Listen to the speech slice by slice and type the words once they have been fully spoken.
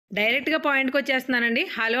Direct గా point కి వచ్చేస్తున్నానండి.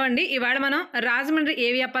 Hello అండి, ఇవాళ మనం రాజమండ్రి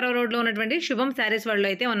ఏవియాపురం రోడ్ లో ఉన్నటువంటి శుభం శారీస్ వరల్డ్ లో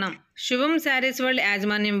అయితే ఉన్నాం. శుభం శారీస్ వరల్డ్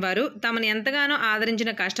యాజమాన్యం వారు తమను ఎంతగానో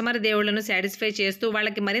ఆదరించిన కస్టమర్ దేవుళ్లను సాటిస్ఫై చేస్తూ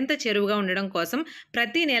వాళ్ళకి మరింత చెరువుగా ఉండడం కోసం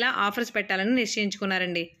ప్రతి నెల ఆఫర్స్ పెట్టాలని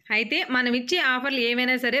నిశ్చయించుకున్నారండి. అయితే మనం ఇచ్చే ఆఫర్లు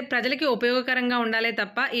ఏమైనా సరే ప్రజలకి ఉపయోగకరంగా ఉండాలే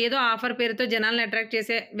తప్ప ఏదో ఆఫర్ పేరుతో జనాలను అట్రాక్ట్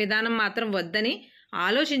చేసే విధానం మాత్రం వద్దని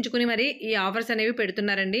ఆలోచించుకుని మరి ఈ ఆఫర్స్ అనేవి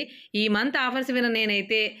పెడుతున్నారండి. ఈ మంత్ ఆఫర్స్ విన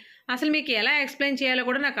నేనైతే అసలు మీకు ఎలా ఎక్స్ప్లెయిన్ చేయాలో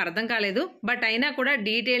కూడా నాకు అర్థం కాలేదు. బట్ అయినా కూడా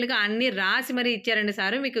డీటెయిల్గా అన్ని రాసి మరీ ఇచ్చారండి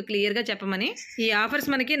సార్ మీకు క్లియర్గా చెప్పమని. ఈ ఆఫర్స్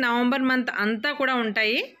మనకి నవంబర్ మంత్ అంతా కూడా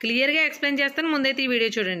ఉంటాయి. క్లియర్గా ఎక్స్ప్లెయిన్ చేస్తాను, ముందైతే ఈ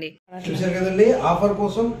వీడియో చూడండి. చూసారు కదండి, ఆఫర్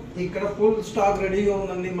కోసం ఇక్కడ ఫుల్ స్టాక్ రెడీగా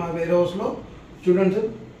ఉందండి మా వేర్ హౌస్ లో. చూడండి సార్,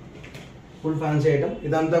 ఫుల్ ఫ్యాన్సీ ఐటమ్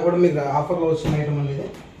ఇదంతా కూడా మీకు ఆఫర్లో వచ్చిన ఐటమ్ అండి. ఇది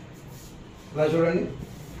ఇలా చూడండి,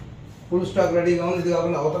 ఫుల్ స్టాక్ రెడీగా ఉంది. ఇది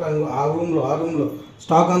కాకుండా అవతల ఆ రూమ్లో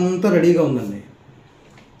స్టాక్ అంతా రెడీగా ఉందండి.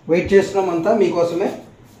 వెయిట్ చేస్తున్నాం అంతా మీకోసమే.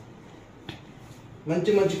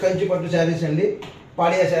 మంచి మంచి కంచి పట్టు శారీస్ అండి,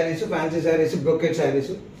 పాడియా saris, fancy saris, brocade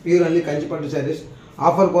saris, pure అన్ని కంచి పట్టు శారీస్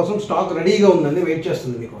ఆఫర్ కోసం స్టాక్ రెడీగా ఉందండి, వెయిట్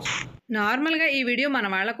చేస్తుంది మీకోసం. నార్మల్గా ఈ వీడియో మన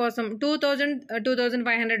వాళ్ళ కోసం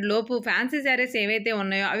 2500 లోపు ఫ్యాన్సీ శారీస్ ఏవైతే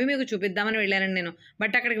ఉన్నాయో అవి మీకు చూపిద్దామని వెళ్ళానండి నేను.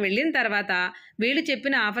 బట్ అక్కడికి వెళ్ళిన తర్వాత వీళ్ళు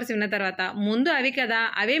చెప్పిన ఆఫర్స్ విన్న తర్వాత ముందు అవి కదా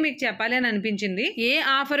అవే మీకు చెప్పాలి అని అనిపించింది. ఏ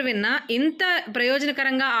ఆఫర్ విన్నా ఇంత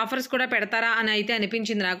ప్రయోజనకరంగా ఆఫర్స్ కూడా పెడతారా అని అయితే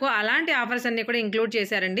అనిపించింది నాకు. అలాంటి ఆఫర్స్ అన్ని కూడా ఇంక్లూడ్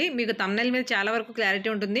చేశారండి. మీకు థంబ్నెయిల్ మీద చాలా వరకు క్లారిటీ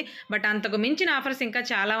ఉంటుంది, బట్ అంతకు మించిన ఆఫర్స్ ఇంకా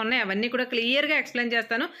చాలా ఉన్నాయి. అవన్నీ కూడా క్లియర్గా ఎక్స్ప్లెయిన్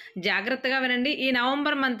చేస్తాను, జాగ్రత్తగా వినండి. ఈ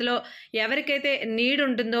నవంబర్ మంత్లో ఎవరికైతే నీడ్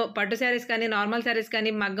ఉంటుందో పట్టు శారీస్ కానీ, నార్మల్ శారీస్ కానీ,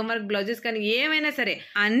 మగ్గం వర్క్ బ్లౌజెస్ కానీ ఏమైనా సరే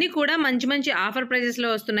అన్ని కూడా మంచి మంచి ఆఫర్ ప్రైజెస్ లో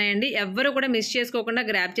వస్తున్నాయండి. ఎవ్వరు కూడా మిస్ చేసుకోకుండా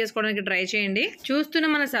గ్రాప్ చేసుకోవడానికి ట్రై చేయండి. చూస్తున్న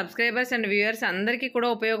మన సబ్స్క్రైబర్స్ అండ్ వ్యూవర్స్ అందరికీ కూడా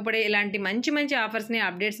ఉపయోగపడే ఇలాంటి మంచి మంచి ఆఫర్స్ ని,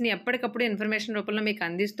 అప్డేట్స్ ని ఎప్పటికప్పుడు ఇన్ఫర్మేషన్ రూపంలో మీకు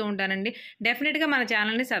అందిస్తూ ఉంటానండి. డెఫినెట్ గా మన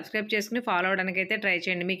ఛానల్ ని సబ్స్క్రైబ్ చేసుకుని ఫాలో అవడానికి అయితే ట్రై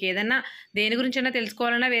చేయండి. మీకు ఏదైనా దేని గురించైనా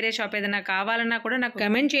తెలుసుకోవాలన్నా, వేరే షాప్ ఏదైనా కావాలన్నా కూడా నాకు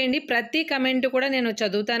కమెంట్ చేయండి. ప్రతి కమెంట్ కూడా నేను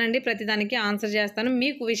చదువుతానండి, ప్రతి దానికి ఆన్సర్ చేస్తాను.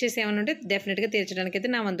 మీకు విషెస్ ఏమైనా ఉంటే డెఫినెట్ గా తీర్చడానికి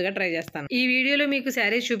అయితే నా వంతుగా ట్రై చేస్తాను. ఈ వీడియోలో మీకు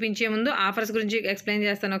శారీస్ చూపించే ముందు ఆఫర్స్ గురించి ఎక్స్ప్లెయిన్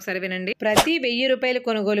చేస్తాను, ఒకసారి వినండి. ప్రతి 1000 రూపాయల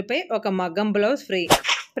కొనుగోలుపై ఒక మగ్గం బ్లౌజ్ ఫ్రీ.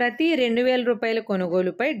 ప్రతి 2000 రూపాయల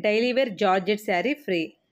కొనుగోలుపై daily wear georgette sari free.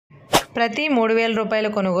 ప్రతి 3000 రూపాయల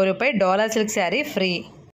కొనుగోలుపై డోలా సిల్క్ శారీ ఫ్రీ.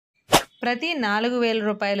 ప్రతి 4000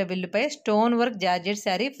 రూపాయల బిల్లుపై stone work georgette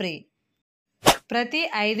sari free. ప్రతి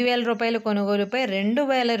 5000 రూపాయల కొనుగోలుపై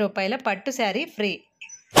 2000 రూపాయల పట్టు శారీ ఫ్రీ.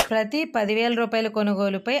 ప్రతి 10,000 రూపాయల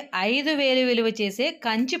కొనుగోలుపై 5,000 విలువ చేసే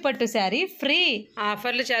కంచి పట్టు శారీ ఫ్రీ.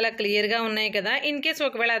 ఆఫర్లు చాలా క్లియర్గా ఉన్నాయి కదా. ఇన్ కేస్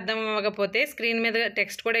ఒకవేళ అర్థం అవ్వకపోతే స్క్రీన్ మీద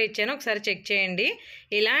టెక్స్ట్ కూడా ఇచ్చాను, ఒకసారి చెక్ చేయండి.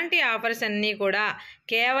 ఇలాంటి ఆఫర్స్ అన్నీ కూడా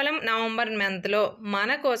కేవలం నవంబర్ మంత్లో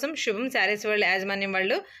మన కోసం శుభం శారీస్ వరల్డ్ యాజమాన్యం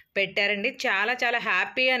వాళ్ళు పెట్టారండి. చాలా చాలా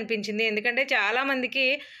హ్యాపీగా అనిపించింది. ఎందుకంటే చాలామందికి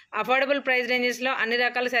అఫోర్డబుల్ ప్రైస్ రేంజెస్లో అన్ని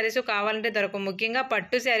రకాల శారీస్ కావాలంటే దొరకవు, ముఖ్యంగా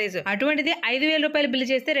పట్టు శారీస్. అటువంటిది 5,000 రూపాయలు బిల్లు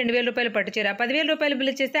చేస్తే 2,000 రూపాయలు పట్టు చీర, 10,000 రూపాయలు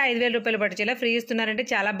బిల్లు చేస్తే 5,000 రూపాయలు పట్టు చీర ఫ్రీ ఇస్తున్నారంటే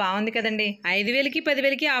చాలా బాగుంది కదండి. 5,000కి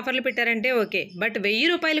 10,000కి ఆఫర్లు పెట్టారంటే ఓకే, బట్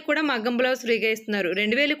 1,000 రూపాయలు కూడా మగ్గం బ్లౌజ్ ఫ్రీగా ఇస్తున్నారు,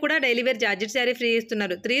 2,000 కూడా daily wear georgette sari free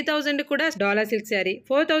ఇస్తున్నారు, 3,000 కూడా డోలా సిల్క్ శారీ,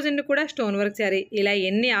 4,000 కూడా స్టోన్ వర్క్ శారీ. ఇలా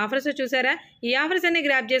ఎన్ని ఆఫర్స్ చూసారా? ఈ ఆఫర్స్ అన్ని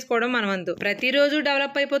గ్రాప్ చేసుకోవడం మన వంతు. ప్రతిరోజు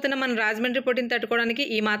డెవలప్ అయిపోతున్న మన రాజమండ్రి పోటీని తట్టుకోవడానికి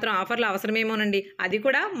ఈ మాత్రం ఆఫర్లు అవసరమేమోనండి, అది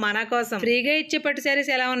కూడా మన కోసం. ఫ్రీగా ఇచ్చే పట్టు శారీస్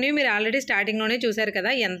ఎలా ఉన్నాయో మీరు ఆల్రెడీ స్టార్టింగ్ లోనే చూసారు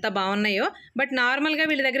కదా, ఎంత బాగున్నాయో. బట్ నార్మల్ గా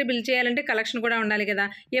వీళ్ళ దగ్గర బిల్ చేయాలంటే కలెక్షన్ కూడా ఉండాలి కదా.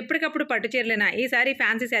 ఎప్పటికప్పుడు పట్టు చీరలేనా, ఈసారి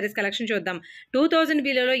ఫ్యాన్సీ శారీస్ కలెక్షన్ చూద్దాం. 2000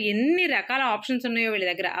 బిలోలో ఎన్ని రకాల ఆప్షన్స్ ఉన్నాయో వీళ్ళ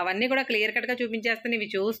దగ్గర, అవన్నీ కూడా క్లియర్ కట్ గా చూపించేస్తాను. ఇవి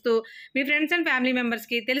చూస్తూ మీ ఫ్రెండ్స్ అండ్ ఫ్యామిలీ మెంబర్స్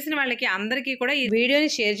కి, తెలిసిన వాళ్ళకి అందరికీ కూడా ఈ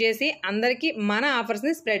వీడియోని షేర్ చేసి అందరికీ మన ఆఫర్స్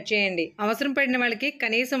ని స్ప్రెడ్ చేయండి. అవసరం పడిన వాళ్ళకి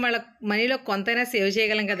కనీసం వాళ్ళ మనీలో కొంతైనా సేవ్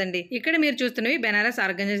చేయగలం కదండి. ఇక్కడ మీరు చూస్తున్నవి బెనారస్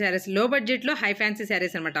ఆర్గంజా శారీస్, లో బడ్జెట్ లో హై ఫ్యాన్సీ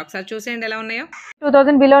శారీస్ అనమాట. ఒకసారి చూసేయండి ఎలా ఉన్నాయో.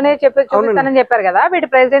 2000 బిలోనే చూపిస్తానని చెప్పారు కదా, వీటి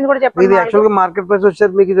ప్రైస్ రేంజ్ కూడా చెప్పండి. ఇది యాక్చువల్ గా మార్కెట్ ప్రైస్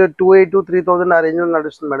వచ్చేది మీకు 2,800 to 3,000 ఆ రేంజ్ లో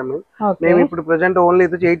నడుస్తుంది మేడం. మేము ఇప్పుడు ప్రెసెంట్ ఓన్లీ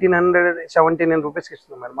 1,879 రూపీస్ కి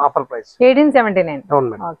ఇస్తున్నాం మేడం, ఆఫర్ ప్రైస్ 1879. అవును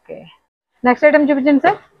మేడం. ఓకే, నెక్స్ట్ ఐటమ్ చూపించండి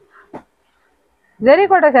సార్.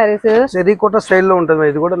 జరీకోట శారీస్, జరీకోట స్టైల్లో ఉంటుంది.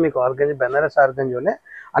 ఇది కూడా మీకు ఆర్గంజా, బెనారస్ ఆర్గంజానే,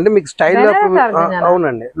 అంటే మీకు స్టైల్.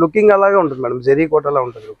 అవునండి, లుకింగ్ అలాగే ఉంటుంది మేడం, జరీకోటలా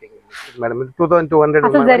ఉంటుంది లుకింగ్ మేడం.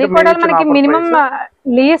 2,200. జరీకోటలో మనకి మినిమం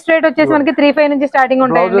లీస్ట్ రేట్ వచ్చేసి మనకి 3,500 నుంచి స్టార్టింగ్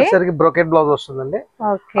ఉంటాయి. బ్రోకెట్ బ్లౌజ్ వస్తుందండి,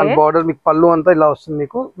 బార్డర్ మీకు పళ్ళు అంతా ఇలా వస్తుంది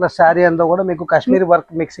మీకు, ప్లస్ శారీ అంతా కూడా మీకు కాశ్మీరీ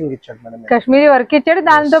వర్క్ మిక్సింగ్ ఇచ్చాడు మేడం. కాశ్మీరీ వర్క్ ఇచ్చాడు,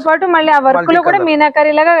 దాంతో పాటు మళ్ళీ ఆ వర్క్ లో కూడా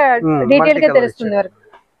మీనాకరీ లాగా డీటెయిల్ గా తెలుస్తుంది వర్క్.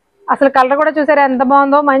 అసలు కలర్ కూడా చూసారా ఎంత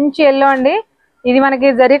బాగుందో, మంచి ఎల్లో అండి. ఇది మనకి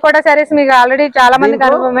జరీకోట శారీస్ మీకు ఆల్రెడీ చాలా మంది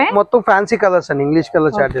అనుభవమే. మొత్తం ఫ్యాన్సీ కలర్స్ అండి, ఇంగ్లీష్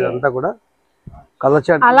కలర్ చార్ట్ అంతా కూడా కలర్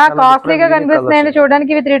చార్ట్ అలా కాస్ట్లీగా కనిపిస్తున్నాయండి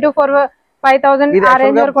చూడడానికి. ఇవి 3 to 4 5,000 ఆ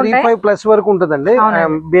రేంజ్ వరకు ఉంటాయి. 3,500 ప్లస్ వరకు ఉంటదండి.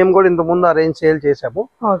 మేము కూడా ఇంత ముందు ఆ రేంజ్ సేల్ చేసాము.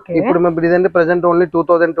 ఇప్పుడు మేము ఇదంటే ప్రెసెంట్ ఓన్లీ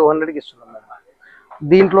 2,200 కి ఇస్తున్నాం.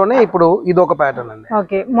 దీంట్లోనే ఇప్పుడు ఇది ఒక ప్యాటర్న్ అండి.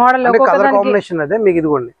 మోడల్ కలర్ కాంబినేషన్ అదే మీకు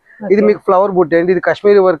ఇదిగోండి. ఇది మీకు ఫ్లవర్ బుట్టి అండి. ఇది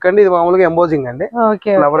కాశ్మీరీ వర్క్ అండి. ఇది మామూలుగా ఎంబోజింగ్ అండి.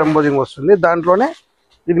 ఫ్లవర్ ఎంబోజింగ్ వస్తుంది. దాంట్లోనే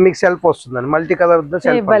ఇది మీకు సెల్ఫ్ వస్తుంది అండి. మల్టీ కలర్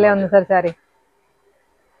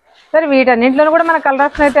సార్ వీటన్నింటిలో కూడా మన కలర్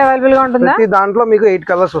ఆప్షన్ అయితే అవైలబుల్ గా ఉంటుందా? దాంట్లో మీకు 8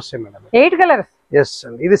 కలర్స్ వస్తాయి మేడం. 8 కలర్స్? ఎస్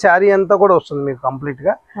అండి. ఇది శారీ అంతా కూడా వస్తుంది మీకు కంప్లీట్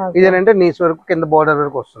గా. ఇదేనంటే నీస్ వరకు కింద బోర్డర్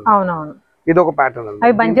వరకు వస్తుంది. అవునవును. ఇది ఒక ప్యాటర్న్ అండి.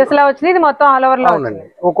 అవి బంచెస్ లా వచ్చింది. ఇది మొత్తం ఆల్ ఓవర్ లో అవునండి.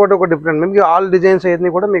 ఒక్కొక్కటి ఒక డిఫరెంట్. మీకు ఆల్ డిజైన్స్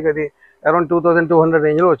ఏది కూడా మీకు అది అరౌండ్ 2,200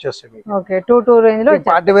 రేంజ్ లో వచ్చేస్తాయి మీకు. ఓకే 2 రేంజ్ లో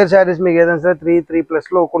పార్టీ వేర్ సారీస్ మీకు ఏదైనా సరే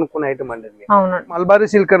 3+ లో కొనుక్కునే ఐటమ్ అండి. అవునండి. మల్బారీ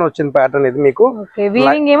సిల్క్ అని వచ్చింది ప్యాటర్న్ ఇది మీకు. ఓకే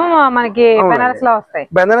వీవింగ్ ఏమో మనకి బెనారస్ లో వస్తాయి.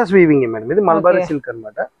 Banaras weaving madam. ఇది మల్బారీ సిల్క్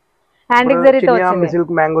అన్నమాట. హ్యాండింగ్ జరీతో వచ్చింది. సిల్క్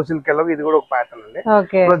మ్యాంగో సిల్క్ ఎలా ఇది కూడా ఒక ప్యాటర్న్ అండి.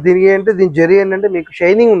 ఓకే దీనికి ఏంటంటే దీని జరీ ఏంటంటే మీకు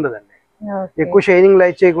షైనింగ్ ఉండదండి. ఎక్కువ షైనింగ్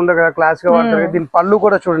లైట్ చేయకుండా క్లాస్ గా వాడతారు. దీని పళ్ళు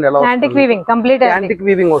కూడా చూడండి ఎలా వస్తుంది. Antique weaving complete antique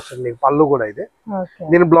weaving వస్తుంది మీకు పళ్ళు కూడా. ఇది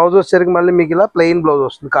దీని బ్లౌజ్ వచ్చేసరికి మళ్ళీ మీకు ఇలా ప్లెయిన్ బ్లౌజ్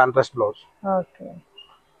వస్తుంది. Contrast blouse. Okay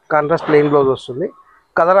contrast plain blouse వస్తుంది.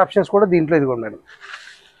 కలర్ ఆప్షన్స్ కూడా దీంట్లో ఇది కూడా మేడం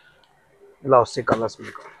ఇలా వస్తాయి కలర్స్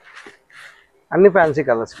మీకు. అన్ని fancy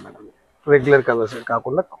colours madam. Regular colours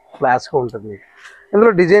కాకుండా క్లాస్ గా ఉంటుంది మీకు.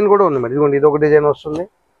 ఇందులో డిజైన్ కూడా ఉంది మరి. ఇదిగోండి ఇది ఒక డిజైన్ వస్తుంది.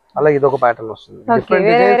 అలాగే ఇది ఒక ప్యాటర్న్ వస్తుంది.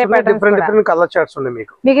 డిఫరెంట్ కలర్ చార్ట్స్ ఉన్నాయి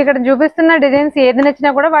మీకు. మీకు ఇక్కడ చూపిస్తున్న డిజైన్స్ ఏది నచ్చినా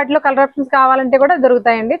కూడా వాటిలో కలర్ ఆప్షన్స్ కావాలంటే కూడా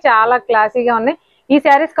దొరుకుతాయండి. చాలా క్లాసీగా ఉన్నాయి. ఈ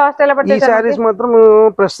శారీస్ కాస్ట్ ఎలా పడుతుంది? ఈ శారీస్ మాత్రం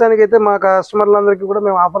ప్రస్తుతానికి అయితే మా కస్టమర్లందరికీ కూడా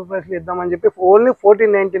మేము ఆఫర్ ప్రైస్ లో ఇద్దామని చెప్పి ఓన్లీ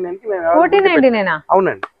 1499 కి మేము 1499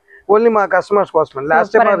 అవునండి. ఓన్లీ మా కస్టమర్స్ కోసం.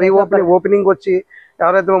 లాస్ట్ టైం ఓపెనింగ్ వచ్చి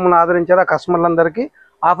ఎవరైతే మమ్మల్ని ఆదరించారో ఆ కస్టమర్లందరికీ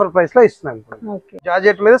ఆఫర్ ప్రైస్ లో ఇస్తున్నాం.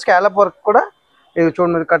 జార్జెట్ మీద స్కాలప్ వర్క్ కూడా ఇది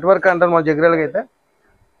చూడండి. కట్ వర్క్ అంటారు మన జగ్రాలకి అయితే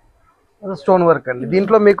స్టోన్ వర్క్ అండి.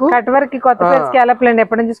 దీంట్లో మీకు కట్ వర్క్ కొత్త పేరు స్కాలప్ లేండి.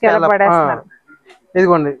 ఎప్పటి నుంచి స్కాలప్ పడేస్తున్నారు.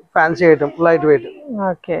 ఇదిగోండి fancy item light weight.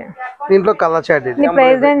 Okay దీంట్లో కలర్ చార్ట్. ఇది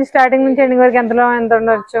ప్రైస్ రేంజ్ స్టార్టింగ్ నుంచి ఎండింగ్ వరకు ఎంత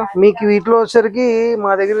ఉండొచ్చు మీకు? వీటిలో వచ్చేసరికి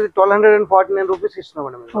మా దగ్గర 1,249 రూపీస్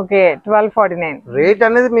ఇస్తున్నాం. ఓకే 1249 రేట్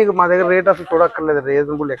అనేది మీకు మా దగ్గర రేట్ అసలు చూడక్కర్లేదు.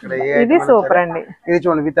 రీజనబుల్ ఎక్కడ. ఇది సూపర్ అండి. ఇది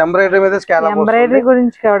చూడండి విత్ ఎంబ్రాయిడరీ మీద స్కాలప్. ఎంబ్రాయిడరీ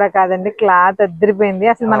గురించి కూడా కాదండి, క్లాత్ అదిరిపోయింది.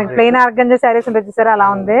 అసలు మనకి ప్లెయిన్ ఆర్గంజా శారీస్ ఉంటుంది చూసారా, అలా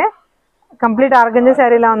ఉంది. కంప్లీట్ ఆర్గంజా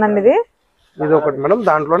శారీ లా ఉందండి ఇది. ఇది ఒకటి మేడం.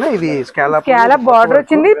 దాంట్లోనే ఇది స్కాలప్ బార్డర్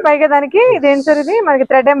వచ్చింది. పైగా దానికి ఇదేంటి సార్, ఇది మనకి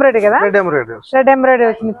థ్రెడ్ ఎంబ్రాయిడరీ కదా. థ్రెడ్ ఎంబ్రాయిడరీ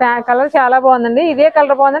వచ్చింది. కలర్ చాలా బాగుందండి. ఇదే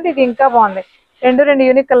కలర్ బాగుందండి, ఇది ఇంకా బాగుంది. రెండు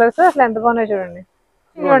యూనిక్ కలర్స్. అసలు ఎంత బాగున్నాయి చూడండి.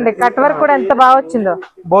 చూడండి కట్ వర్క్ కూడా ఎంత బాగా వచ్చిందో.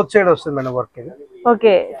 బోత్ సైడ్ వస్తుంది మేడం వర్క్.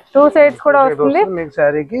 ఓకే 2 సైడ్స్ కూడా వస్తుంది మీకు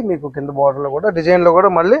శారీకి. మీకు కింద బార్డర్ లో కూడా డిజైన్ లో కూడా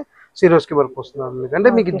మళ్ళీ సిరోస్ కి వర్క్ వస్తుంది. అంటే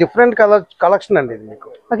మీకు డిఫరెంట్ కలర్ కలెక్షన్ అండి ఇది మీకు.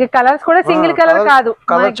 ఓకే కలర్స్ కూడా సింగిల్ కలర్ కాదు,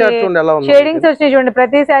 కలర్ చార్ట్ చూడండి ఎలా ఉంది. షేడింగ్స్ వచ్చినాయి చూడండి.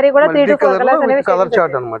 ప్రతి సారీ కూడా 3 to 4 కలర్స్ అనేవి కలర్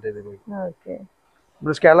చార్ట్ అన్నమాట ఇది మీకు. ఓకే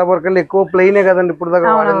ఇప్పుడు స్కాలప్ వర్క్ అంటే ఎక్కువ ప్లెయినే కదండి ఇప్పుడు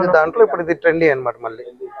దాకా వాడింది. దాంట్లో ఇప్పుడు ఇది ట్రెండీ అన్నమాట. మళ్ళీ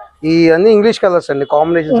ఈ అన్ని ఇంగ్లీష్ కలర్స్ అండి.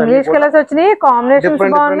 కాంబినేషన్స్ ఇంగ్లీష్ కలర్స్ వచ్చినాయి. కాంబినేషన్స్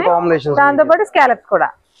బాగున్నాయి. దాంతో పాటు స్కాలప్స్ కూడా.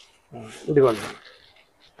 ఇదిగోండి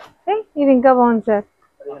ఇది ఇంకా బాగుంది సార్.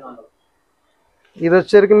 ఇది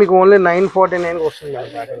వచ్చేసరికి మీకు ఓన్లీ 949 వస్తుంది.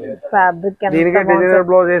 దీనికి డిజైనర్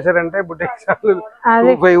బ్లౌజ్ వేసారంటే బుటిక్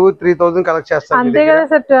 2,500-3,000 కలెక్ట్ చేస్తారు. అంతే కదా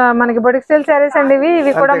సార్. మనకి బుటిక్ స్టైల్ సారీస్ అండి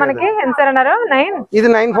ఇవి కూడా మనకి ఎంత సార్ అన్నారు? 9. ఇది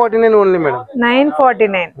 949 ఓన్లీ మేడం.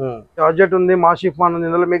 949. జార్జెట్ ఉంది, మాషిఫాన్ ఉంది.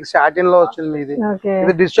 ఇందులో మీకు సాటిన్ లో వచ్చింది. ఇది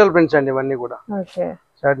ఇది డిజిటల్ ప్రింట్స్ అండి ఇవన్నీ కూడా. ఓకే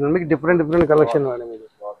సాటిన్ మీకు డిఫరెంట్ కలెక్షన్ మేడం ఇది.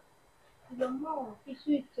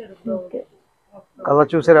 కలర్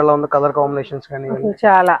చూసారు ఎలా ఉందో. కలర్ కాంబినేషన్స్ కానీ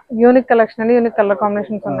చాలా యూనిక్ కలెక్షన్ అండి. యూనిక్ కలర్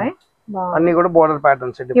కాంబినేషన్స్ ఉన్నాయి. అన్ని కూడా బోర్డర్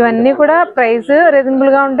ప్యాటర్న్స్. ఇవన్నీ కూడా ప్రైస్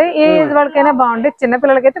రీజనబుల్ గా ఉంటాయి. ఏ ఏజ్ వాళ్ళకైనా బాగుంటాయి. చిన్న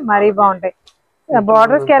పిల్లలకైతే మరీ బాగుంటాయి.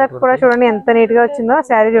 బోర్డర్ స్కాలప్స్ కూడా చూడండి ఎంత నీట్ గా వచ్చిందో.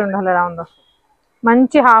 శారీ చూడండి ఎలా ఉందో.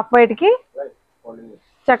 మంచి హాఫ్ వైట్ కి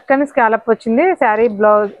చక్కని స్కాలప్ వచ్చింది. శారీ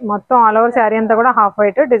బ్లౌజ్ మొత్తం ఆల్ ఓవర్ శారీ అంతా కూడా హాఫ్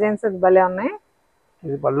వైట్ డిజైన్స్ భలే ఉన్నాయి.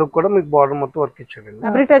 ఇది పళ్ళు కూడా మీకు బోర్డర్ మొత్తం వర్క్ ఇచ్చాడు.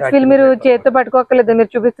 ఫ్యాబ్రిక్ టచ్ ఫీల్ మీరు చేతితో పట్టుకోకర్లేదు, మీరు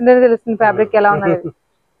చూపిస్తుంటేనే తెలుస్తుంది ఫ్యాబ్రిక్ ఎలా ఉన్నది.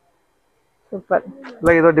 సూపర్.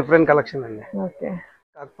 ఇలా ఏదో డిఫరెంట్ కలెక్షన్ అండి. ఓకే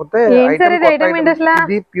కాకపోతే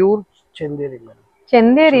ఇది pure Chanderi madam.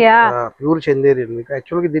 చందేరియా? Pure Chanderi. మీకు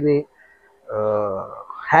యాక్చువల్గా దీని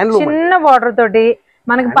హ్యాండ్లూమ్ చిన్న బార్డర్ తోటి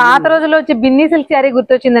మనకి పాత రోజుల్లో వచ్చి బిన్నీ సిల్క్ శారీ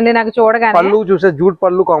గుర్తొచ్చిందండి నాకు చూడగానే. పళ్ళు చూసే జూట్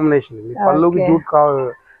పళ్ళు కాంబినేషన్. పళ్ళుకి జూట్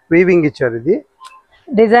వీవింగ్ ఇచ్చారు. ఇది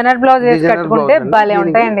డిజైనర్ బ్లౌజ్ వేసి కట్టుకుంటే భలే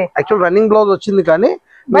ఉంటాయండి. యాక్చువల్ రన్నింగ్ బ్లౌజ్ వచ్చింది కానీ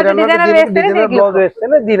డిజైనర్ బ్లౌజ్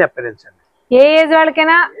వేస్తేనే దీని అపిరెన్స్ అండి. ఏ ఏజ్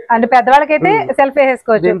వాళ్ళకైనా అంటే పెద్దవాళ్ళకైతే సెల్ఫ్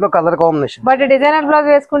వేసుకోవచ్చు. దీంట్లో colour combination. But designer blouse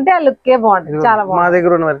వేసుకుంటే ఆ లుక్ బాగుంటుంది. చాలా బాగుంది. మా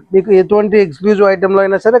దగ్గర ఉన్న మీకు ఎటువంటి ఎక్స్క్లూజివ్ ఐటమ్ లో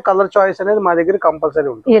అయినా సరే కలర్ చాయిస్ అనేది మా దగ్గర కంపల్సరీ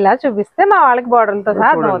ఉంటుంది. ఇలా చూపిస్తే మా వాళ్ళకి బార్డర్లతో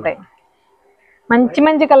సహా అర్థమవుతాయి. మంచి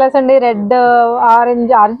మంచి కలర్స్ అండి. రెడ్,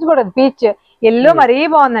 ఆరెంజ్ కూడా, పీచ్, ఎల్లో మరీ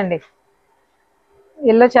బాగుందండి.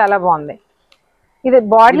 ఎల్లో చాలా బాగుంది. ఇది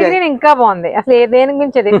బాడీ గ్రీన్ ఇంకా బాగుంది. అసలు దేనికి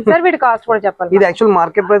మించేది సార్? వీటి కాస్ట్ కూడా చెప్పాలి. ఇది యాక్చువల్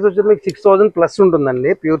మార్కెట్ ప్రైస్ వచ్చి మీకు 6000 ప్లస్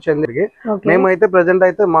ఉంటుందండి ప్యూర్ చందేరికి. మేమైతే ప్రెసెంట్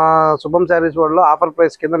అయితే మా శుభం శారీస్ వాళ్ళు ఆఫర్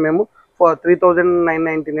ప్రైస్ కింద మేము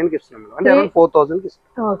 3999 కి ఇస్తున్నాం. అంటే 4000 కి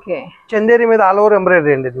ఇస్తున్నాం. ఓకే. చందేరి మీద ఆల్ ఓవర్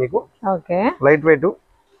ఎంబ్రాయిడరీ అండి ఇది మీకు. Okay. Light weight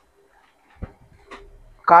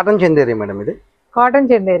cotton Chanderi madam ఇది. కాటన్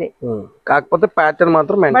చందేరి కాకపోతే ప్యాటర్న్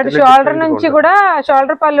మాత్రం బట్ షోల్డర్ నుంచి కూడా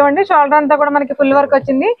షోల్డర్ పళ్ళు అండి. షోల్డర్ అంతా కూడా మనకి ఫుల్ వర్క్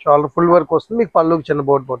వచ్చింది. షోల్డర్ ఫుల్ వర్క్ వస్తుంది. మీకు పళ్ళుకి చిన్న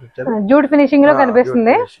బోర్డు పోట్ ఇచ్చారు. జూట్ ఫినిషింగ్ లో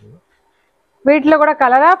కనిపిస్తుంది. వీటిలో కూడా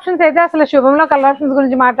కలర్ ఆప్షన్స్ అయితే అసలు శుభంలో కలర్ ఆప్షన్స్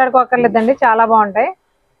గురించి మాట్లాడుకోకర్లేదండి, చాలా బాగుంటాయి.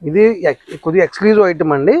 ఇది కొద్దిగా ఎక్స్క్లూజివ్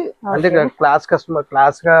ఐటమ్ అండి. అంటే క్లాస్ కస్టమర్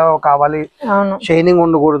క్లాస్ గా కావాలి, షైనింగ్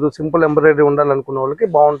ఉండకూడదు, సింపుల్ ఎంబ్రాయిడరీ ఉండాలనుకున్న వాళ్ళకి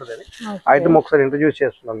బాగుంటది. ఐటమ్ ఒకసారి ఇంట్రడ్యూస్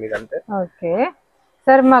చేస్తున్నాం మీకు అంతే. ఓకే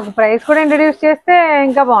సార్, మాకు ప్రైస్ కూడా ఇంట్రడ్యూస్ చేస్తే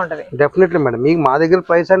ఇంకా బాగుంటది. Definitely madam. మీకు మా దగ్గర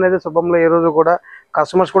ప్రైస్ అనేది శుభంలో ఏ రోజు కూడా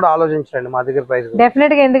కస్టమర్స్ కూడా ఆలోచించండి మా దగ్గర ప్రైస్.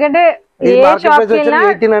 డెఫినెట్ గా, ఎందుకంటే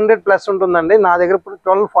 1800 ప్లస్ ఉంటుందండి. నా దగ్గర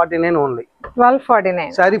 1249 ఓన్లీ.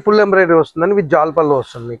 1249 సారీ ఫుల్ ఎంబ్రాయిడరీ వస్తుందండి విత్ జాల్ పళ్ళు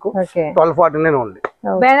వస్తుంది మీకు. 1249 ఓన్లీ.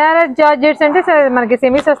 బెనారస్ జార్జెట్స్ అంటే మనకి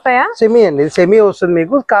సెమీస్ వస్తాయా? సెమీ అండి, సెమీ వస్తుంది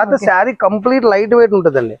మీకు. కాకపోతే శారీ కంప్లీట్ లైట్ వెయిట్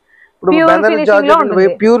ఉంటుందండి. ఇప్పుడు బెనారస్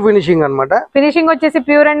జార్జెట్ ప్యూర్ ఫినిషింగ్ అన్నమాట. ఫినిషింగ్ వచ్చేసి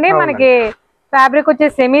ప్యూర్ అండి. మనకి ఫ్యాబ్రిక్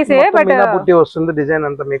వచ్చేసి సెమీసే బట్ బుట్టి వస్తుంది. డిజైన్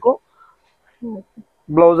అంతా మీకు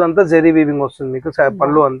బ్లౌజ్ అంతా జెరీ వీవింగ్ వస్తుంది మీకు.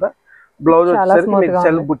 పళ్ళు అంతా బ్లౌజ్ వచ్చేసరికి మీకు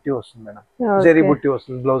సెల్ఫ్ బుట్టి వస్తుంది మేడం. జెరీ బుట్టి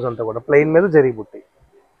వస్తుంది బ్లౌజ్ అంతా కూడా ప్లెయిన్ మీద జెరీ బుట్టి.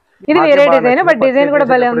 ఇది వేరే డిజైన్ బట్ డిజైన్ కూడా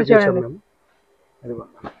భలే ఉంది చూడండి.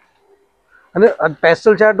 అంటే అది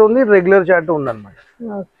పేస్టల్ చార్ట్ ఉంది, రెగ్యులర్ చార్ట్ ఉంది అన్నమాట.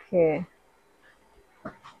 Okay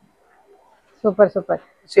super super.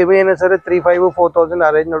 సెమీ అయినా సరే 3500-4000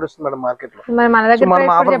 అరేంజ్ నడుస్తుంది మేడం మార్కెట్ లో. మన దగ్గర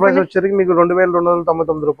మన ఆఫర్ ప్రైస్ వచ్చేసరికి మీకు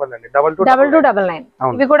 2299 రూపాయలు అండి. 2299.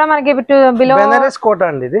 ఇవి కూడా మనకి బిలో బెనారస్ కోట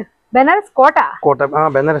అండి. ఇది బెనారస్ కోట.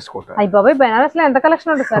 బెనారస్ కోట. అయ్య బాబాయ్, బెనారస్ లో ఎంత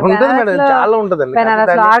కలెక్షన్ ఉంటుంది సార్? ఉంటుంది మేడం, చాలా ఉంటదండి.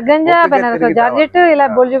 బెనారస్ లో ఆర్గంజా, బెనారస్ జార్జెట్ ఇలా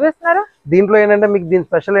బోల్ చూపిస్తున్నారు. దీంట్లో ఏంటంటే మీకు దీని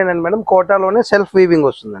స్పెషల్ ఏంటంటే మేడం కోటాలోనే సెల్ఫ్ వీవింగ్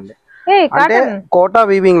వస్తుందండి. అంటే కోటా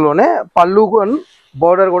వీవింగ్ లోనే పళ్ళు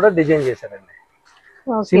బోర్డర్ కూడా డిజైన్ చేశారండి.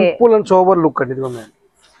 సింపుల్ అండ్ సోబర్ లుక్ అండి. ఇది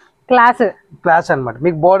క్లాస్ అన్నమాట.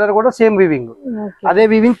 మీకు బోర్డర్ కూడా సేమ్ వీవింగ్, అదే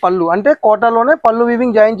వీవింగ్ పళ్ళు. అంటే కోటాలోనే పళ్ళు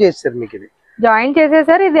వీవింగ్ జాయిన్ చేస్తారు మీకు. ఇది జాయిన్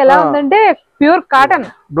చేసేసారు. ఇది ఎలా ఉందంటే ప్యూర్ కాటన్.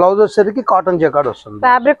 బ్లౌజ్ వచ్చేసరికి కాటన్ జకార్డ్ వస్తుంది.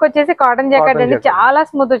 ఫ్యాబ్రిక్ వచ్చేసి కాటన్ జకార్డ్ అండి. చాలా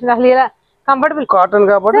స్మూత్ వచ్చింది. అసలు ఇలా కంఫర్టబుల్ కాటన్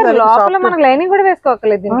కాబట్టి లోపల మనకు లైనింగ్ కూడా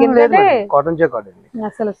వేసుకోవట్లేదు. కాటన్ జకార్డ్ అండి.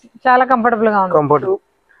 అసలు చాలా కంఫర్టబుల్ గా ఉంది. కంఫర్టబుల్.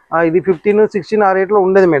 ఇది 15-16 ఆ రేట్ లో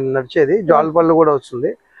ఉండేది మేడం నడిచేది. జాల్ పళ్ళు కూడా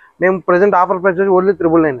వస్తుంది. మేము ప్రెసెంట్ ఆఫర్ ప్రైస్ ఓన్లీ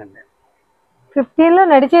 999 అండి. 15 లో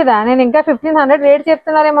నడిచేదా? నేను ఇంకా 1500 రేట్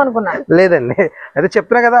చెప్తున్నారేమో అనుకున్నా. లేదండి, అదే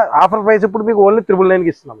చెప్తున్నా కదా ఆఫర్ ప్రైస్ ఇప్పుడు మీకు ఓన్లీ 999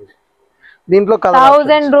 కి ఇస్తున్నాం. దీంట్లో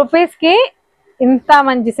 1000 రూపీస్ కి ఇంత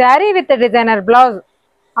మంచి శారీ విత్ డిజైనర్ బ్లౌజ్.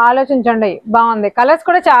 ఆలోచించండి, బాగుంది. కలర్స్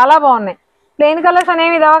కూడా చాలా బాగున్నాయి. ప్లెయిన్ కలర్స్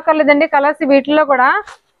అనేవి ఇది అవ్వక్కర్లేదండి. కలర్స్ వీటిలో కూడా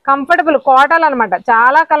కంఫర్టబుల్ కోటాలు అనమాట.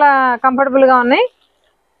 చాలా కంఫర్టబుల్ గా ఉన్నాయి.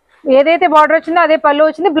 ఏదైతే బార్డర్ వచ్చిందో అదే పళ్ళు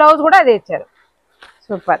వచ్చింది. బ్లౌజ్ కూడా అదే ఇచ్చారు.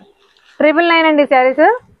 సూపర్. 999 అండి శారీస్.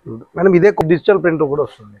 మేడం ఇదే డిజిటల్ ప్రింట్ కూడా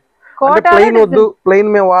వస్తుంది. ప్లెయిన్ వద్దు, ప్లెయిన్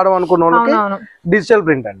మేము వాడడం అనుకున్న వాళ్ళకి డిజిటల్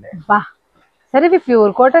ప్రింట్ అండి. సరే ఇవి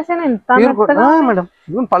ప్యూర్ కోటాస్ మేడం.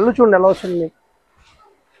 పళ్ళు చూడండి ఎలా వస్తుంది.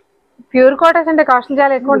 ప్యూర్ కోటాస్ అంటే కాస్ట్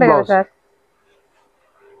చాలా ఎక్కువ ఉంటాయి కదా సార్?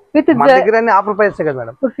 మన దగ్గర ఆఫర్ ప్రైస్ కదా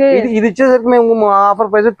మేడం. ఇది ఇచ్చేసరికి మేము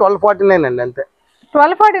ఆఫర్ ప్రైస్ 1249 అండి అంతే.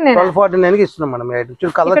 1249 కి ఇస్తున్నాం మనం.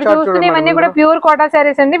 కలర్ చార్ట్ చూడండి. ఇవన్నీ కూడా ప్యూర్ కోటా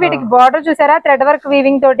సారీస్ అండి. వీటికి బార్డర్ చూసారా? థ్రెడ్ వర్క్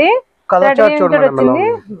వీవింగ్ తోటి కలర్ చార్ట్ చూడండి.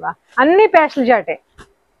 అన్ని పేస్టల్ చార్టే,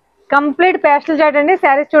 కంప్లీట్ పేస్టల్ చార్ట్ అండి.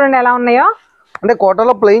 సారీస్ చూడండి ఎలా ఉన్నాయో. అంటే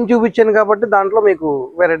కోటాలో ప్లెయిన్ చూపించాను కాబట్టి దాంట్లో మీకు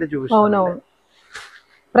వెరైటీ చూపిస్తాను. అవునవును.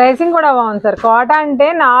 ప్రైసింగ్ కూడా బాగుంది సార్. కోటా అంటే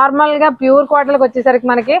నార్మల్ గా ప్యూర్ కోటలకు వచ్చేసరికి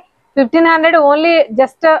మనకి 1500 ఓన్లీ.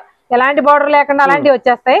 జస్ట్ ఎలాంటి బార్డర్ లేకుండా అలాంటివి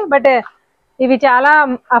వచ్చేస్తాయి. బట్ ఇవి చాలా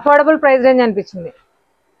అఫోర్డబుల్ ప్రైస్ రేంజ్ అనిపించింది.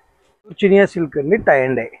 చినియా సిల్క్ అండి, tie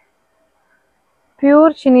and die.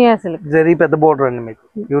 Pure Chiniya silk, zari పెద్ద బోర్డర్ అండి మీకు.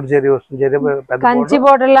 ప్యూర్ జరీ వస్తుంది. జరీ పెద్ద కంచి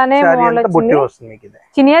బోర్డర్ లానే బుట్టి వస్తుంది మీకు. ఇది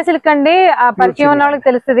చినియా సిల్క్ అండి. ఆ పరిచయం ఉన్న వాళ్ళకి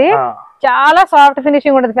తెలుస్తుంది. చాలా సాఫ్ట్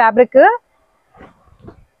ఫినిషింగ్ ఉంటుంది fabric.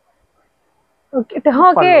 Okay,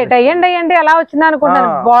 tie and die అంటే ఎలా వచ్చిందా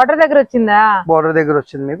అనుకుంటాను. బార్డర్ దగ్గర వచ్చిందా? బార్డర్ దగ్గర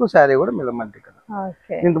వచ్చింది మీకు. శారీ కూడా మిలమంటి కదా.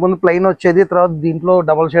 ఇంతకుముందు ప్లెయిన్ వచ్చేది, తర్వాత దీంట్లో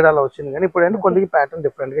డబుల్ షేడ్ అలా వచ్చింది. కానీ ఇప్పుడు ఏంటంటే కొన్ని ప్యాటర్న్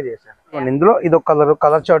డిఫరెంట్ గా చేశారు. ఇందులో ఇది ఒక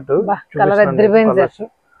కలర్ చార్ట్.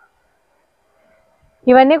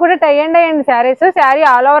 ఇవన్నీ కూడా టై అండ్ డై అండి శారీస్. శారీ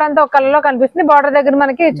ఆల్ ఓవర్ అంతా ఒక కలర్ లో కనిపిస్తుంది. బార్డర్ దగ్గర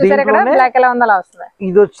మనకి చూసారు ఇక్కడ బ్లాక్ ఎలా ఉందో అలా వస్తుంది.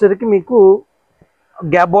 ఇది వచ్చేసరికి మీకు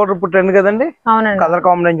గ్యాప్ బార్డర్ పుట్టండి కదండి. అవునండి. కలర్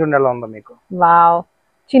కాంబినేషన్ ఎలా ఉందో మీకు. వావ్.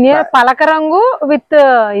 చినియా పలక రంగు విత్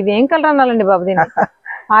ఇదేం కలర్ అనాలండి బాబు దీన్ని?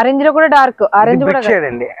 ఆరెంజ్ లో కూడా డార్క్ ఆరెంజ్ కూడా షేడ్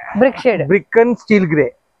అండి, brick shade, brick and steel grey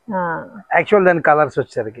actual దాని కలర్స్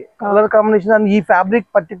వచ్చేసరికి. కలర్ కాంబినేషన్ ఈ ఫ్యాబ్రిక్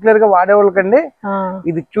పర్టికులర్ గా వాడే వాళ్ళకండి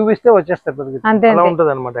ఇది చూపిస్తే వచ్చేస్తారు. అలా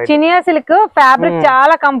ఉంటది అనమాట. చినియా సిల్క్ ఫ్యాబ్రిక్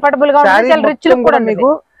చాలా కంఫర్టబుల్ గా ఉంటుంది, చాలా రిచ్ లుక్ కూడా మీకు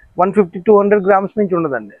 150-200 గ్రామ్స్ నుంచి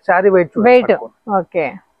ఉండదండి sari wait. Okay,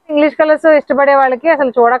 English colours ఇష్టపడే వాళ్ళకి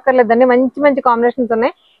అసలు చూడక్కర్లేదండి, మంచి మంచి కాంబినేషన్స్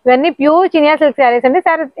ఉన్నాయి. ఇవన్నీ ప్యూర్ చినియా సిల్క్ శారీస్ అండి.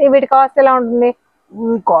 సార్ వీటి కాస్ట్ ఎలా ఉంటుంది?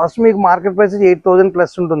 కాస్ట్ మీకు మార్కెట్ ప్రైస్ 8,000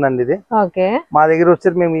 ప్లస్ ఉంటుందండి. ఇది ఓకే, మా దగ్గర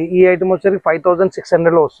వచ్చేసి మేము ఈ ఐటమ్ వచ్చేసి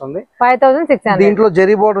 5,600 లో వస్తుంది. 5,600. దీంట్లో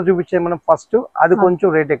జరీ బోర్డర్ చూపించాము మనం ఫస్ట్, అది కొంచెం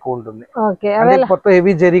రేట్ ఎక్కువ ఉంటుంది. మొత్తం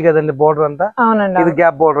హెవీ జరీ కదండి బోర్డర్ అంతా, ఇది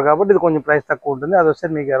గ్యాప్ బోర్డర్ కాబట్టి ఇది కొంచెం ప్రైస్ తక్కువ ఉంటుంది. అది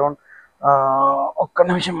వచ్చేసి మీకు అరౌండ్ ఒక్క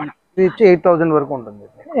నిమిషం మేడం, ఇది 8,000 వరకు ఉంటుంది.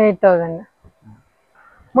 8,000.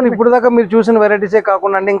 మనం ఇప్పుడు దాకా మీరు చూసిన వెరైటీసే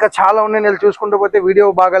కాకుండా అండి ఇంకా చాలా ఉన్నాయి. నేను చూసుకుంటూ పోతే వీడియో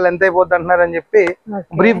బాగా లెంత్ అయిపోద్ది అంటున్నారని చెప్పి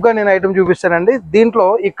బ్రీఫ్ గా నేను ఐటమ్ చూపిస్తానండి. దీంట్లో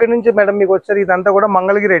ఇక్కడ నుంచి మేడం మీకు వచ్చారు ఇదంతా కూడా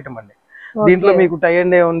మంగళగిరి ఐటమ్ అండి. దీంట్లో మీకు టై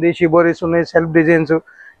అండ్ డే ఉంది, షిబోరీస్ ఉన్నాయి, సెల్ఫ్ డిజైన్స్,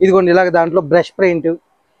 ఇదిగోండి ఇలాగ దాంట్లో బ్రష్ పెయింట్,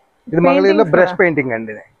 ఇది మంగళగిరిలో బ్రష్ పెయింటింగ్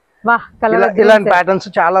అండి. ఇలాంటి ప్యాటర్న్స్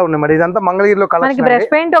చాలా ఉన్నాయి మరి. ఇదంతా మంగళగిరిలో కలెక్షన్. బ్రష్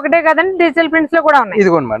పెయింట్ ఒకటే కదండి, డిజిటల్ ప్రింట్స్ లో కూడా ఉన్నాయి.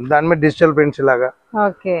 ఇదిగోండి మేడం దాని మీద డిజిటల్ ప్రింట్స్ ఇలాగా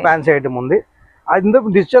ఫ్యాన్సీ ఐటమ్ ఉంది. అది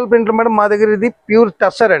డిజిటల్ ప్రింట్ మేడం మా దగ్గర ఇది ప్యూర్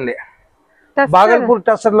టస్సర్ అండి. బాగల్పూర్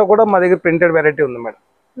టస్సర్ లో కూడా మా దగ్గర ప్రింటెడ్ వెరైటీ ఉంది మేడం.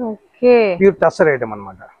 ప్యూర్ టస్సర్ ఐటమ్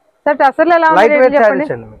అనమాట. లైట్ వెయిట్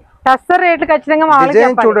సారీస్ అండి. టస్సర్ రేట్లు ఖచ్చితంగా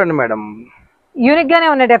డిజైన్ చూడండి మేడం, యూనిక్ గానే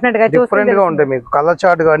ఉన్నాయి, డెఫినెట్ గా డిఫరెంట్ గా ఉంటాయి. మీకు కలర్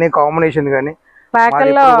చార్ట్ గానీ కాంబినేషన్ గానీ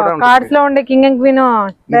కార్డ్స్ లో ఉండే కింగ్ అండ్ క్వీన్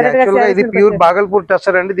ఇది ప్యూర్ బాగల్పూర్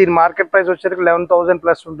టస్సర్ అండి. దీని మార్కెట్ ప్రైస్ వచ్చేసరికి 11,000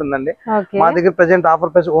 ప్లస్ ఉంటుందండి. మా దగ్గర ప్రెసెంట్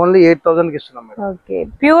ఆఫర్ ప్రైస్ ఓన్లీ 8,000 కి ఇస్తున్నాం మేడం.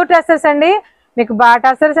 ప్యూర్ టస్సర్స్ అండి. మీకు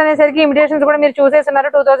టస్సర్స్ అనేసరికి ఇమిటేషన్స్ కూడా మీరు చూసేస్తున్నారు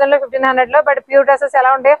 2000 లో 1500 లో. బట్ ప్యూర్ టస్సర్స్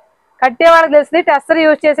ఎలా ఉంటాయి కట్టే వాళ్ళకి తెలుస్తుంది. టస్సర్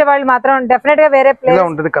యూజ్ చేసే వాళ్ళు మాత్రం డెఫినెట్ గా వేరే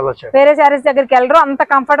ప్లేస్ వేరే శారీస్ దగ్గరికి వెళ్ళరు, అంత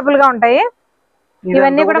కంఫర్టబుల్ గా ఉంటాయి.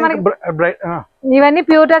 ఇవన్నీ కూడా మనకి ఇవన్నీ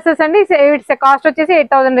ప్యూర్ టస్సర్స్ అండి. కాస్ట్ వచ్చేసి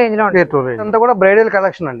 8,000 రేంజ్ లో ఉంటుంది. అంతా కూడా బ్రైడల్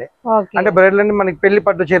కలెక్షన్ అండి. అంటే బ్రైడల్ అంటే మనకి పెళ్లి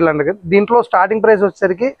పట్టు చీరలు అండి. దీంట్లో స్టార్టింగ్ ప్రైస్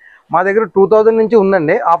వచ్చేసరికి మా దగ్గర 2,000 నుంచి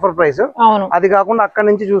ఉందండి ఆఫర్ ప్రైస్. అది కాకుండా అక్కడ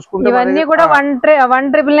నుంచి చూసుకుంటే ఇవన్నీ కూడా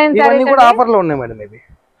 1,999 కూడా ఆఫర్ లో ఉన్నాయి మేడం. ఇది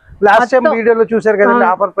లాస్ట్ టైం వీడియోలో చూసారు కదండి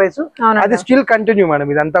ఆఫర్ ప్రైస్, అది స్టిల్ కంటిన్యూ మేడం.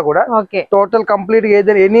 ఇదంతా కూడా టోటల్ కంప్లీట్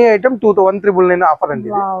ఏదైనా ఎనీ ఐటమ్ 1,999 ఆఫర్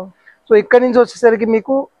అండి. సో ఇక్కడ నుంచి వచ్చేసరికి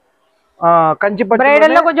మీకు కంచిపట్టు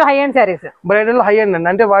బ్రైడల్ లో కొంచెం హై ఎండ్ సారీస్, బ్రైడల్ లో హై ఎండ్ అండి.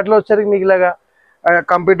 అంటే వాటిలో వచ్చేసరికి మీకు ఇలాగా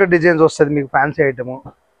కంప్యూటర్ డిజైన్స్ వస్తుంది, మీకు ఫ్యాన్సీ ఐటమ్,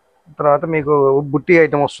 తర్వాత మీకు బుట్టి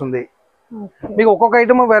ఐటమ్ వస్తుంది. మీకు ఒక్కొక్క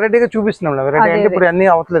ఐటమ్ వెరైటీగా చూపిస్తున్నాం. వెరైటీ అంటే ఇప్పుడు అన్ని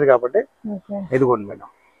అవట్లేదు కాబట్టి ఇదిగోండి మేడం.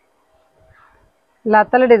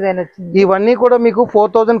 లతల డిజైన్ వచ్చింది. ఇవన్నీ కూడా మీకు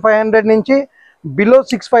 4,500 నుంచి బిలో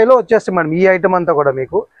 6,500 లో వచ్చేస్తాయి మేడం. ఈ ఐటమ్ అంతా కూడా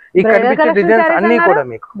మీకు ఈ కనిపించే డిజైన్స్ అన్ని కూడా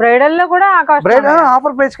మీకు బ్రైడల్ లో కూడా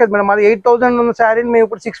ఆఫర్ ప్రైస్ కదా మేడం. అది 8,000 ఉన్న శారీని మేము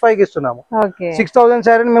ఇప్పుడు 6,500 కి ఇస్తున్నాము. 6,000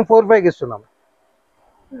 శారీని మేము 4,500 కి ఇస్తున్నాము.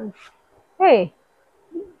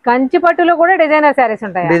 కంచి పట్టులో కూడా డిజైనర్ శారీస్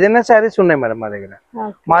ఉంటాయి. డిజైనర్ శారీస్ ఉన్నాయి మేడం మా దగ్గర.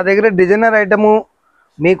 మా దగ్గర డిజైనర్ ఐటమ్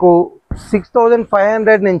మీకు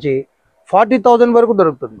 6,500 నుంచి 40,000 వరకు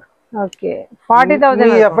దొరుకుతుంది.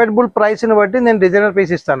 అఫోర్డబుల్ ప్రైస్ ని బట్టి నేను డిజైనర్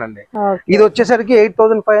పీస్ ఇస్తానండి. ఇది వచ్చేసరికి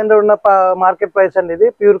 8,500 ఉన్న మార్కెట్ ప్రైస్ అండి. ఇది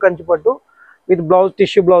ప్యూర్ కంచి పట్టు విత్ బ్లౌజ్,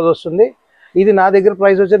 టిష్యూ బ్లౌజ్ వస్తుంది. ఇది నా దగ్గర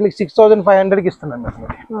ప్రైస్ వచ్చేసి మీకు 6,500 కి ఇస్తున్నాను.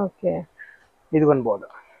 ఇదిగోండి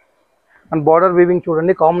బోర్డర్ అండ్ బోర్డర్ వీవింగ్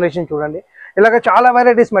చూడండి, కాంబినేషన్ చూడండి. ఇలాగ చాలా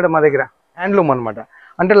వెరైటీస్ మేడం మా దగ్గర. హ్యాండ్లూమ్ అనమాట,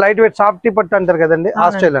 అంటే లైట్ వెయిట్ సాఫ్ట్ పట్టు అంటారు కదండి, ఆ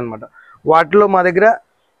స్టైల్ అనమాట. వాటిలో మా దగ్గర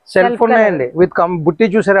సెల్ఫ్ ఉన్నాయండి విత్ బుట్టి.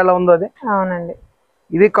 చూసారు ఎలా ఉందో అది? అవునండి,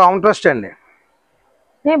 ఇది కాంట్రాస్ట్ అండి.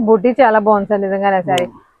 బుట్టి చాలా బాగుంది సార్ నిజంగానే. సారీ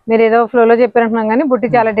మీరు ఏదో ఫ్లో లో చెప్పారంటున్నాం కానీ బుట్టి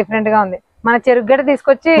చాలా డిఫరెంట్ గా ఉంది. మన చెరుగడ్డ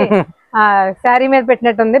తీసుకొచ్చి శారీ మీద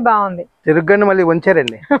పెట్టినట్టుంది, బాగుంది. చెరుగడ్డ మళ్ళీ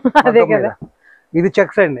వంచారండి. అదే కదా. ఇది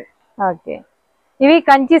చెక్స్ అండి. ఓకే, ఇవి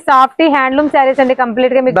కంచి సాఫ్ట్ హ్యాండ్లూమ్ శారీస్ అండి.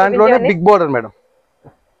 కంప్లీట్ గా దాంట్లోనే బిగ్ బోర్డర్ మేడం.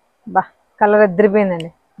 బా కలర్ అద్దరిపోయిందండి.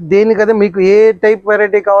 దేనికదే మీకు ఏ టైప్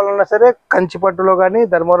వెరైటీ కావాలన్నా సరే కంచి పట్టులో కానీ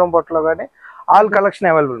ధర్మవరం పట్టులో కానీ ఆల్ కలెక్షన్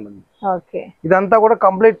అవైలబుల్ ఉంది. ఇదంతా కూడా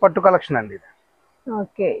కంప్లీట్ పట్టు కలెక్షన్ అండి.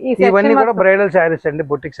 ఇవన్నీ కూడా బ్రైడల్ శారీస్ అండి,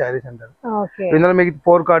 బొటిక్ శారీస్ అంటారు. ఇందులో మీకు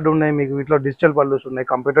 4 కార్డు ఉన్నాయి, మీకు వీటిలో డిజిటల్ పల్లూస్ ఉన్నాయి,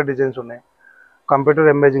 కంప్యూటర్ డిజైన్స్ ఉన్నాయి, కంప్యూటర్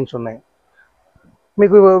ఎంబేజింగ్స్ ఉన్నాయి.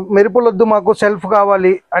 మీకు మెరుపులు వద్దు మాకు సెల్ఫ్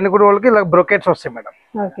కావాలి అని కూడా వాళ్ళకి ఇలా బ్రొకెట్స్ వస్తాయి మేడం.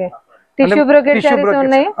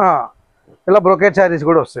 ఇలా బ్రొకెట్ శారీస్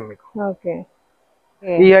కూడా వస్తాయి మీకు.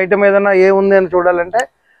 ఈ ఐటమ్ ఏదైనా ఏ ఉంది అని చూడాలంటే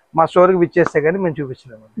మా స్టోర్ కి విచ్చేస్తే కానీ మేము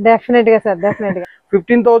చూపిస్తున్నాం. డెఫినెట్ గా సార్, డెఫినెట్ గా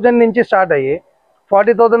 15,000 నుంచి స్టార్ట్ అయ్యి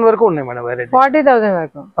 40,000 వరకు ఉన్నాయి మేడం వెరైటీ. 40,000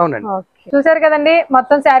 వరకు. అవునండి. చూసారు కదండి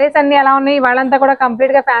మొత్తం శారీస్ అన్ని ఎలా ఉన్నాయి. వాళ్ళంతా కూడా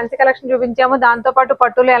కంప్లీట్ గా ఫ్యాన్సీ కలెక్షన్ చూపించాము. దాంతో పాటు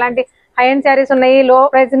పట్టులు ఎలాంటి హై ఎండ్ శారీస్ ఉన్నాయి, లో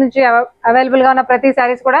ప్రైస్ నుంచి అవైలబుల్ గా ఉన్న ప్రతి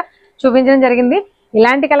శారీస్ కూడా చూపించడం జరిగింది.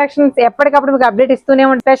 ఇలాంటి కలెక్షన్స్ ఎప్పటికప్పుడు మీకు అప్డేట్ ఇస్తూనే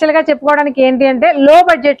ఉంటాం. స్పెషల్ గా చెప్పుకోవడానికి ఏంటి అంటే లో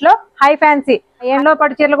బడ్జెట్ లో హై ఫ్యాన్సీ లో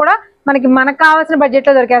పట్టు చీరలు కూడా మనకు కావాల్సిన బడ్జెట్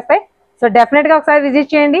లో దొరికేస్తాయి. సో డెఫినెట్ గా ఒకసారి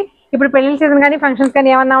విజిట్ చేయండి. ఇప్పుడు పెళ్లి సీజన్ కానీ ఫంక్షన్స్ కానీ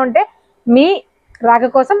ఏమన్నా ఉంటే మీ రాక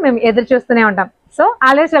కోసం మేము ఎదురు చూస్తూనే ఉంటాం. సో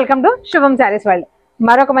ఆల్వేస్ వెల్కమ్ టు శుభం శారీస్ వరల్డ్.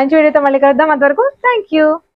 మరొక మంచి వీడియోతో మళ్ళీ కలుద్దాం. అంతవరకు థ్యాంక్ యూ.